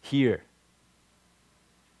is here.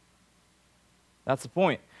 That's the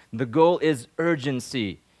point. The goal is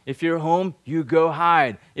urgency. If you're home, you go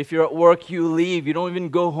hide. If you're at work, you leave. You don't even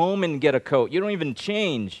go home and get a coat. You don't even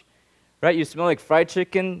change. Right? You smell like fried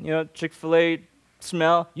chicken, Chick-fil-A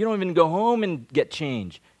smell. You don't even go home and get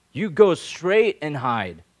change. You go straight and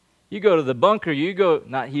hide. You go to the bunker. You go,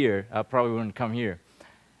 not here. I probably wouldn't come here.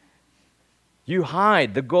 You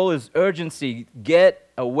hide. The goal is urgency. Get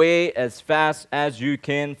away as fast as you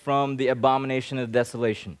can from the abomination of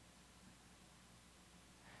desolation.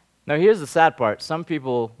 Now, here's the sad part. Some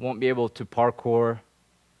people won't be able to parkour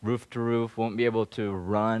roof to roof, won't be able to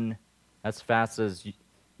run as fast as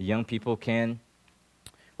young people can.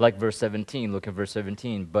 Like verse 17. Look at verse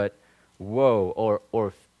 17. But woe,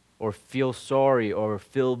 or feel sorry, or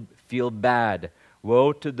feel bad.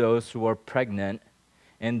 Woe to those who are pregnant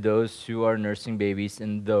and those who are nursing babies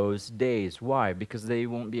in those days. Why? Because they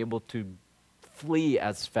won't be able to flee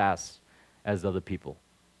as fast as other people.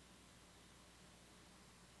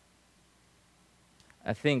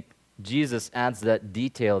 I think Jesus adds that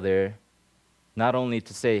detail there, not only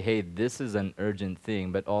to say, hey, this is an urgent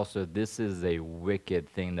thing, but also this is a wicked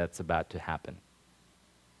thing that's about to happen.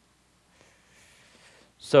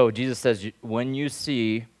 So Jesus says, when you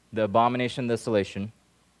see the abomination, desolation,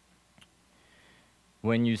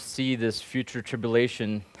 when you see this future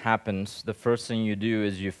tribulation happens, the first thing you do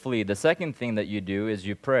is you flee. The second thing that you do is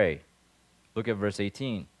you pray. Look at verse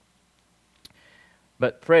 18.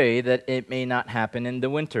 But pray that it may not happen in the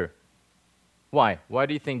winter. Why? Why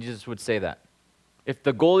do you think Jesus would say that? If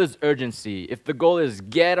the goal is urgency, if the goal is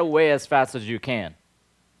get away as fast as you can,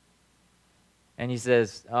 and he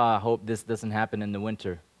says, I hope this doesn't happen in the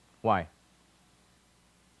winter. Why?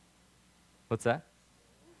 What's that?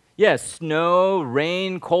 Yes, snow,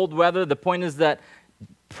 rain, cold weather. The point is that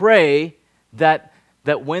pray that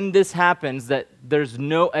when this happens, that there's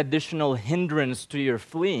no additional hindrance to your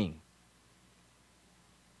fleeing.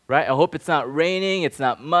 Right? I hope it's not raining, it's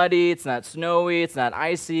not muddy, it's not snowy, it's not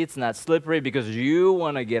icy, it's not slippery, because you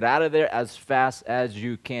want to get out of there as fast as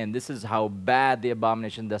you can. This is how bad the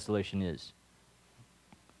abomination desolation is.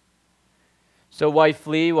 So why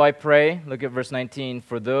flee? Why pray? Look at verse 19.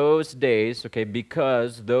 For those days,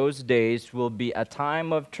 because those days will be a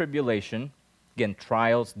time of tribulation, again,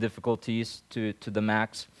 trials, difficulties to the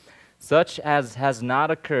max, such as has not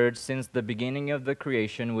occurred since the beginning of the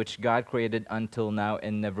creation, which God created until now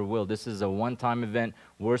and never will. This is a one-time event,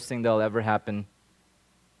 worst thing that'll ever happen.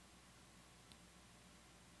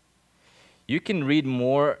 You can read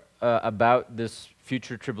more about this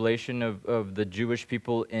future tribulation of the Jewish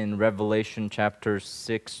people in Revelation chapters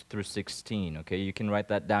 6 through 16. Okay, you can write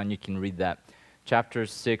that down. You can read that.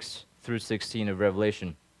 Chapters 6 through 16 of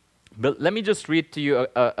Revelation. But let me just read to you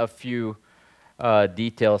a few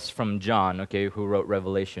details from John, who wrote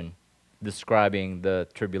Revelation, describing the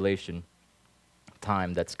tribulation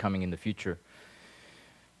time that's coming in the future.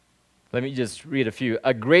 Let me just read a few.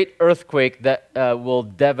 A great earthquake that will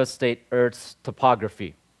devastate Earth's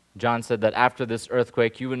topography. John said that after this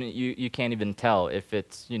earthquake, you can't even tell if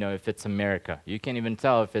it's America. You can't even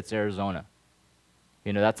tell if it's Arizona.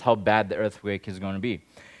 That's how bad the earthquake is going to be.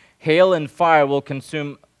 Hail and fire will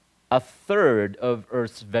consume a third of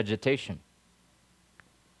Earth's vegetation.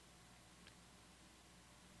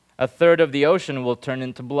 A third of the ocean will turn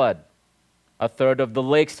into blood. A third of the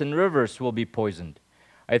lakes and rivers will be poisoned.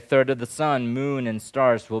 A third of the sun, moon, and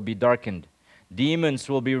stars will be darkened. Demons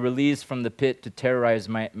will be released from the pit to terrorize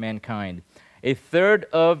mankind. A third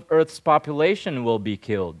of Earth's population will be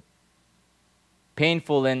killed.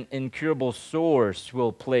 Painful and incurable sores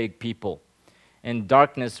will plague people, and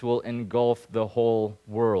darkness will engulf the whole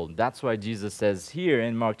world. That's why Jesus says here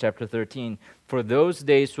in Mark chapter 13, for those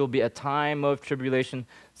days will be a time of tribulation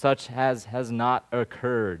such as has not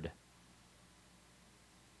occurred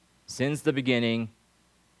since the beginning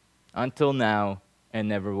until now and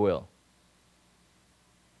never will.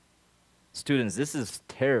 Students, this is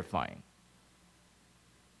terrifying.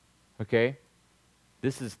 Okay?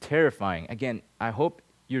 This is terrifying. Again, I hope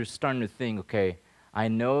you're starting to think, I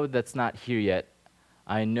know that's not here yet.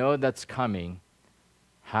 I know that's coming.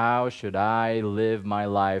 How should I live my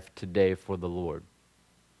life today for the Lord?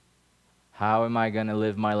 How am I going to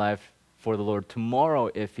live my life for the Lord tomorrow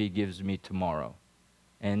if He gives me tomorrow?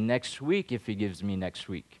 And next week if He gives me next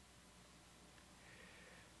week?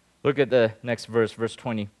 Look at the next verse, verse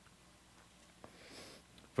 20.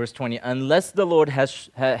 Verse 20, unless the Lord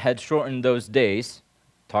had shortened those days,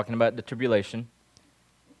 talking about the tribulation,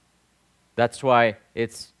 that's why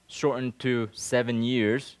it's shortened to 7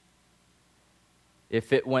 years.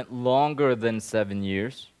 If it went longer than 7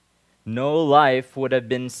 years, no life would have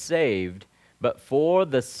been saved. But for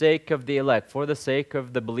the sake of the elect, for the sake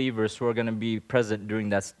of the believers who are going to be present during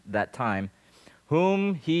that time,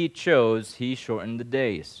 whom he chose, he shortened the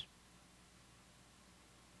days.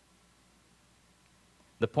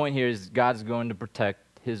 The point here is God's going to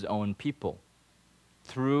protect his own people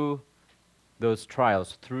through those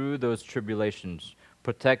trials, through those tribulations,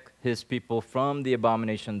 protect his people from the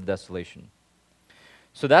abomination of desolation.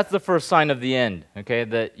 So that's the first sign of the end, okay,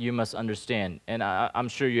 that you must understand. And I'm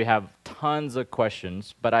sure you have tons of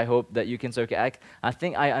questions, but I hope that you can say, okay, I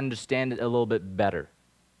think I understand it a little bit better,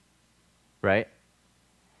 right?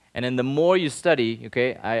 And then the more you study,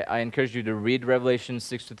 okay, I encourage you to read Revelation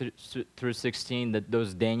 6 through 16,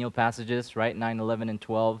 those Daniel passages, right, 9, 11, and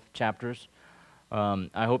 12 chapters.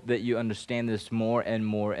 I hope that you understand this more and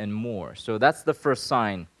more and more. So that's the first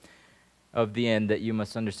sign of the end that you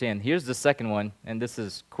must understand. Here's the second one, and this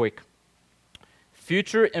is quick.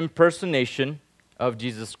 Future impersonation of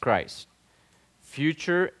Jesus Christ.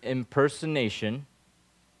 Future impersonation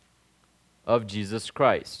of Jesus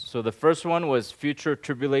Christ. So the first one was future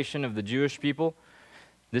tribulation of the Jewish people.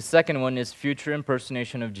 The second one is future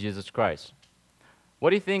impersonation of Jesus Christ. What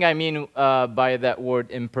do you think I mean by that word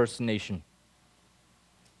impersonation?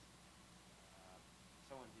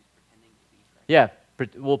 Someone who's pretending to be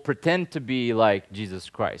Christ. Yeah, we'll pretend to be like Jesus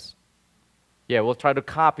Christ. Yeah, we'll try to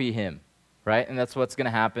copy him, right? And that's what's going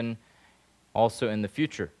to happen also in the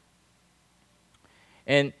future.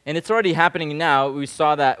 And it's already happening now. We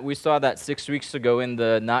saw that 6 weeks ago in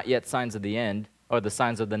the not yet signs of the end, or the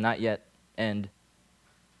signs of the not yet end.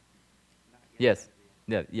 Not yet.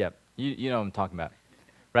 Yes. Yeah. You know what I'm talking about,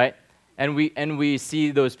 right? And we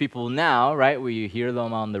see those people now, right? We hear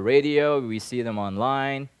them on the radio, we see them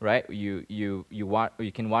online, right? You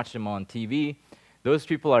can watch them on TV. Those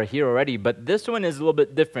people are here already, but this one is a little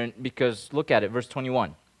bit different because look at it, verse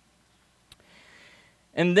 21.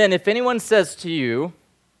 And then if anyone says to you,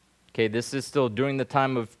 okay, this is still during the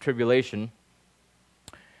time of tribulation.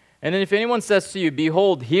 And then if anyone says to you,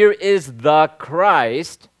 behold, here is the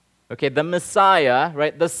Christ, okay, the Messiah,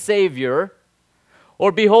 right, the Savior,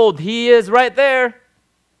 or behold, he is right there.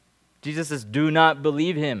 Jesus says, do not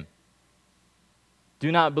believe him.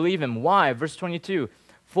 Do not believe him. Why? Verse 22.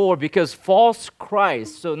 For because false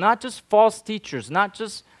Christ, so not just false teachers, not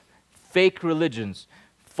just fake religions,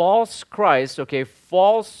 false Christ, okay,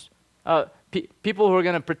 false people who are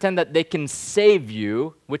going to pretend that they can save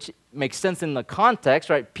you, which makes sense in the context,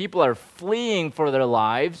 right? People are fleeing for their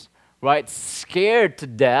lives, right? Scared to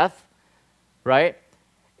death, right?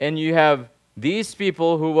 And you have these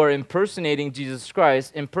people who are impersonating Jesus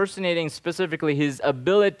Christ, impersonating specifically his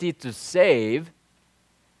ability to save.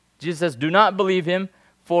 Jesus says, do not believe him,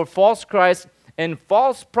 for false Christ and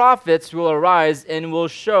false prophets will arise and will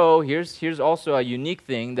show, here's also a unique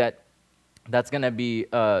thing that's going to be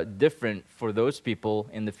different for those people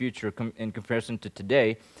in the future in comparison to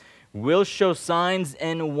today, will show signs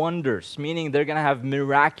and wonders, meaning they're going to have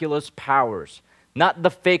miraculous powers, not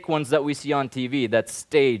the fake ones that we see on TV, that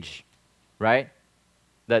stage, right?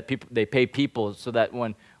 That they pay people so that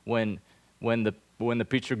when the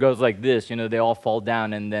preacher goes like this, they all fall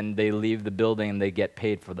down and then they leave the building and they get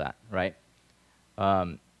paid for that, right?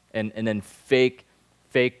 And then fake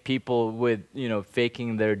people with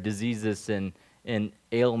faking their diseases and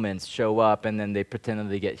ailments show up and then they pretend that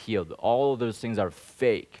they get healed. All of those things are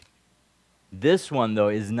fake. This one though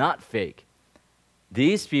is not fake.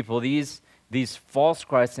 These people, these false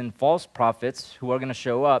Christs and false prophets who are going to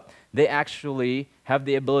show up, they actually have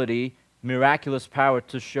the ability, miraculous power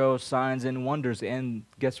to show signs and wonders. And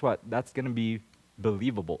guess what? That's going to be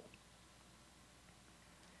believable.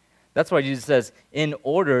 That's why Jesus says, in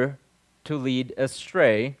order to lead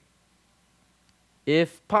astray,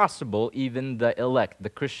 if possible, even the elect, the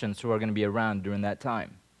Christians who are going to be around during that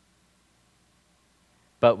time.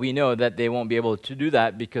 But we know that they won't be able to do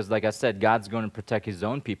that because, like I said, God's going to protect his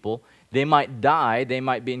own people. They might die. They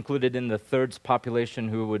might be included in the third population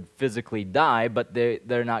who would physically die, but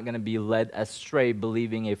they're not going to be led astray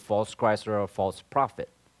believing a false Christ or a false prophet.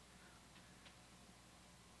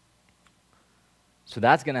 So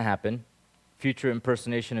that's going to happen. Future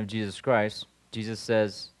impersonation of Jesus Christ. Jesus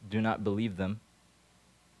says, do not believe them.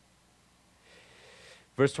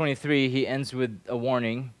 Verse 23, he ends with a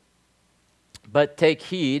warning. But take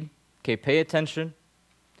heed, okay, pay attention.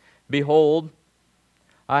 Behold,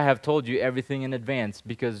 I have told you everything in advance,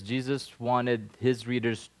 because Jesus wanted his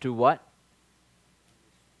readers to what?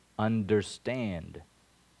 understand.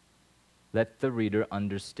 Let the reader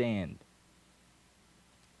understand.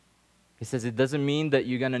 He says it doesn't mean that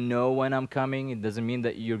you're going to know when I'm coming. It doesn't mean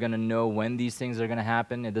that you're going to know when these things are going to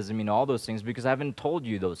happen. It doesn't mean all those things because I haven't told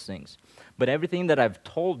you those things. But everything that I've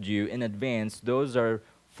told you in advance, those are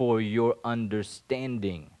for your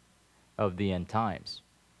understanding of the end times.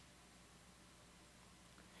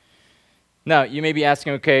 Now, you may be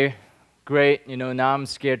asking, okay, great, now I'm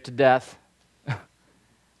scared to death,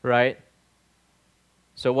 right?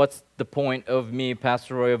 So what's the point of me,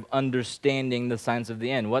 Pastor Roy, of understanding the signs of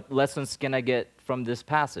the end? What lessons can I get from this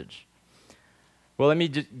passage? Well, let me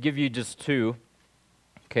give you just two,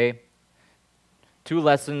 okay? Two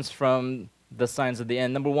lessons from the signs of the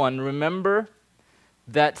end. Number one, remember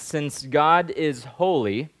that since God is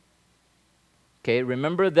holy, okay,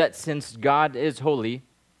 remember that since God is holy,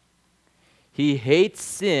 He hates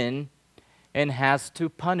sin and has to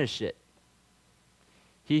punish it.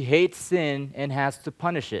 He hates sin and has to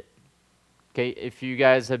punish it. Okay, if you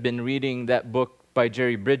guys have been reading that book by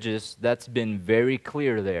Jerry Bridges, that's been very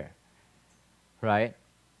clear there, right?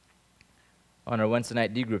 On our Wednesday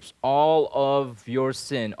night D groups, all of your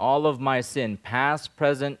sin, all of my sin, past,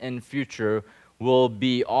 present, and future, will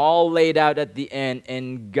be all laid out at the end,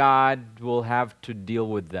 and God will have to deal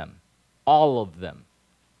with them. All of them.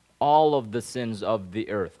 All of the sins of the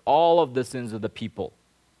earth. All of the sins of the people.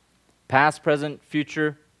 Past, present,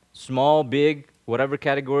 future, small, big, whatever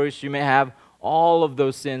categories you may have, all of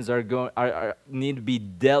those sins need to be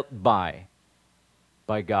dealt by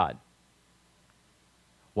God.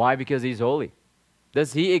 Why? Because He's holy.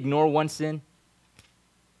 Does He ignore one sin?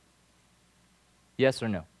 Yes or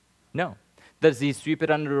no? No. Does He sweep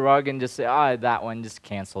it under the rug and just say, that one, just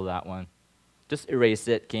cancel that one. Just erase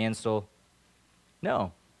it, cancel.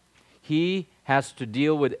 No. He has to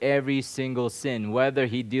deal with every single sin, whether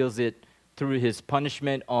He deals it through His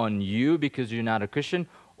punishment on you because you're not a Christian,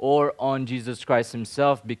 or on Jesus Christ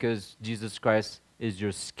Himself because Jesus Christ is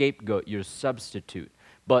your scapegoat, your substitute.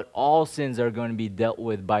 But all sins are going to be dealt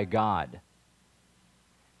with by God.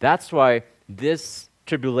 That's why this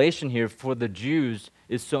tribulation here for the Jews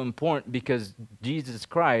is so important, because Jesus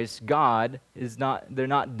Christ, God, they're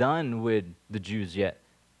not done with the Jews yet.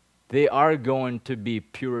 They are going to be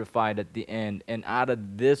purified at the end, and out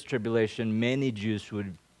of this tribulation, many Jews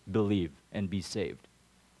would believe and be saved.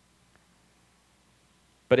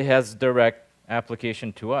 But it has direct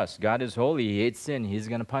application to us. God is holy. He hates sin. He's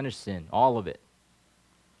going to punish sin, all of it.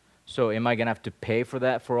 So am I going to have to pay for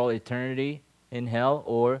that for all eternity in hell,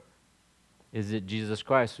 or is it Jesus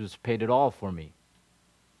Christ who's paid it all for me?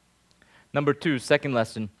 Number two, second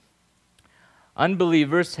lesson.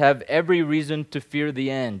 Unbelievers have every reason to fear the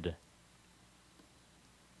end.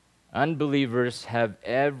 Unbelievers have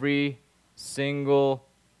every single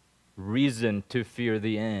reason to fear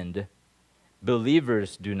the end.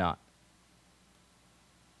 Believers do not.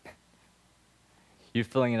 You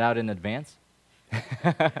filling it out in advance?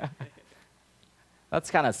 That's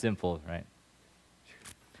kind of simple, right?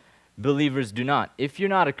 Believers do not. If you're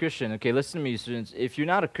not a Christian, okay, listen to me, students. If you're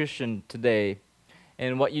not a Christian today,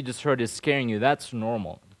 and what you just heard is scaring you, that's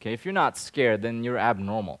normal. Okay, if you're not scared, then you're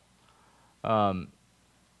abnormal.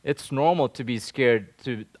 It's normal to be scared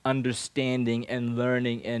to understanding and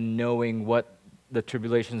learning and knowing what the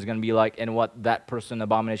tribulation is going to be like and what that person,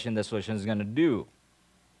 abomination, desolation, is going to do.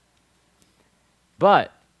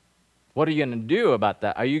 But what are you going to do about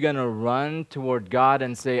that? Are you going to run toward God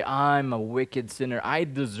and say, I'm a wicked sinner. I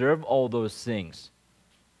deserve all those things.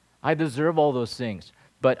 I deserve all those things.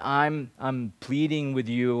 But I'm pleading with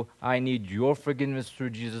you. I need your forgiveness through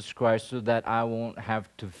Jesus Christ so that I won't have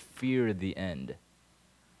to fear the end.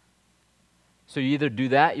 So you either do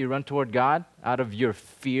that, you run toward God out of your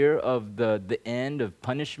fear of the end of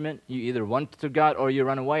punishment. You either run to God or you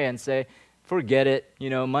run away and say, forget it.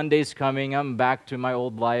 Monday's coming. I'm back to my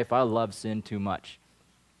old life. I love sin too much.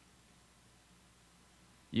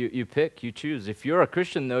 You pick, you choose. If you're a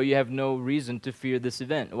Christian, though, you have no reason to fear this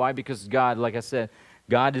event. Why? Because God, like I said,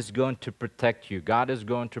 God is going to protect you. God is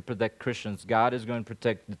going to protect Christians. God is going to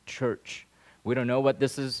protect the church. We don't know when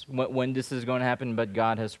this is going to happen, but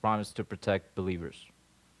God has promised to protect believers.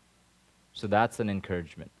 So that's an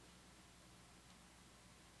encouragement.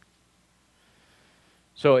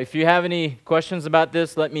 So if you have any questions about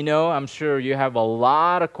this, let me know. I'm sure you have a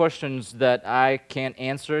lot of questions that I can't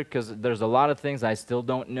answer because there's a lot of things I still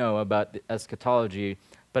don't know about the eschatology.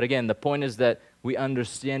 But again, the point is that we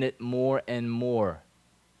understand it more and more.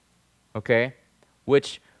 Okay?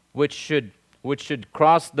 Which should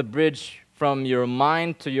cross the bridge from your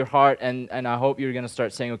mind to your heart, and I hope you're going to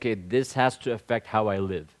start saying, okay, this has to affect how I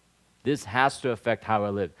live. This has to affect how I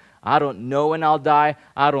live. I don't know when I'll die.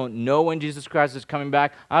 I don't know when Jesus Christ is coming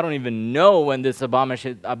back. I don't even know when this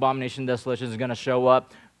abomination desolation is going to show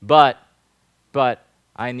up. But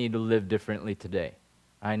I need to live differently today.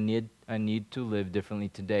 I need to live differently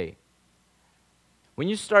today. When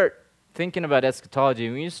you start thinking about eschatology,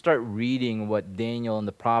 when you start reading what Daniel and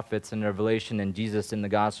the prophets and Revelation and Jesus in the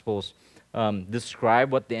Gospels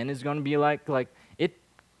describe what the end is going to be like it,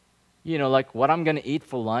 like what I'm going to eat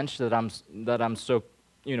for lunch that I'm so,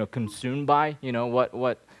 consumed by,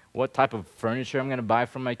 what type of furniture I'm going to buy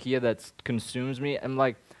from IKEA that consumes me. I'm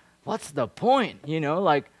like, what's the point?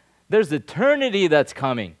 Like there's eternity that's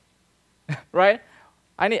coming, right?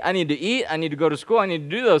 I need to eat, I need to go to school, I need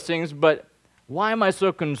to do those things, but why am I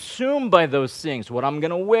so consumed by those things? What I'm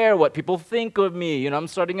going to wear, what people think of me, I'm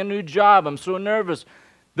starting a new job, I'm so nervous.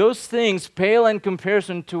 Those things pale in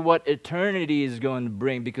comparison to what eternity is going to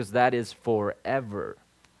bring, because that is forever.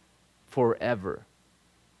 Forever.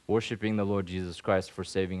 Worshiping the Lord Jesus Christ for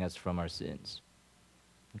saving us from our sins.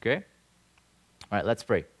 Okay? All right, let's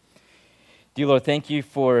pray. Dear Lord, thank you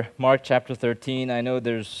for Mark chapter 13. I know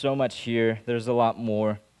there's so much here. There's a lot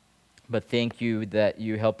more. But thank you that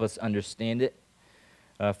you help us understand it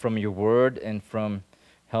from your word and from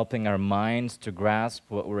helping our minds to grasp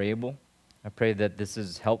what we're able. I pray that this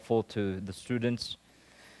is helpful to the students.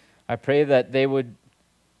 I pray that they would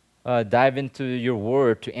dive into your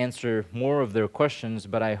word to answer more of their questions,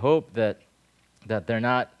 but I hope that they're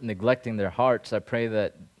not neglecting their hearts. I pray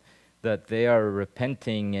that they are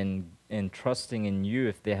repenting and trusting in you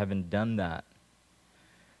if they haven't done that.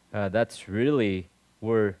 That's really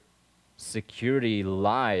where security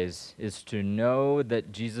lies, is to know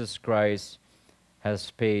that Jesus Christ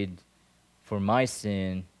has paid for my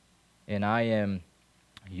sin, and I am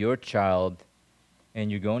your child,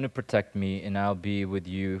 and you're going to protect me, and I'll be with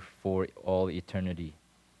you for all eternity.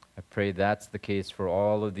 I pray that's the case for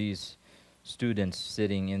all of these students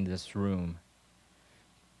sitting in this room.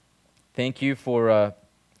 Thank you for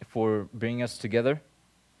bringing us together.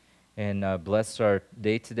 And bless our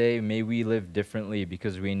day today. May we live differently,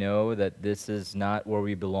 because we know that this is not where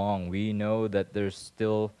we belong. We know that there's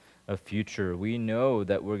still a future. We know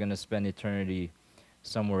that we're going to spend eternity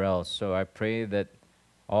somewhere else. So I pray that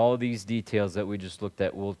all these details that we just looked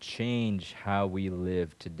at will change how we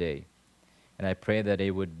live today. And I pray that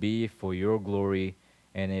it would be for your glory,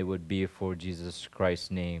 and it would be for Jesus Christ's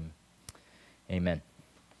name. Amen.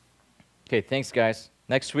 Okay, thanks, guys.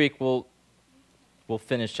 Next week we'll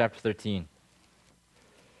finish chapter 13.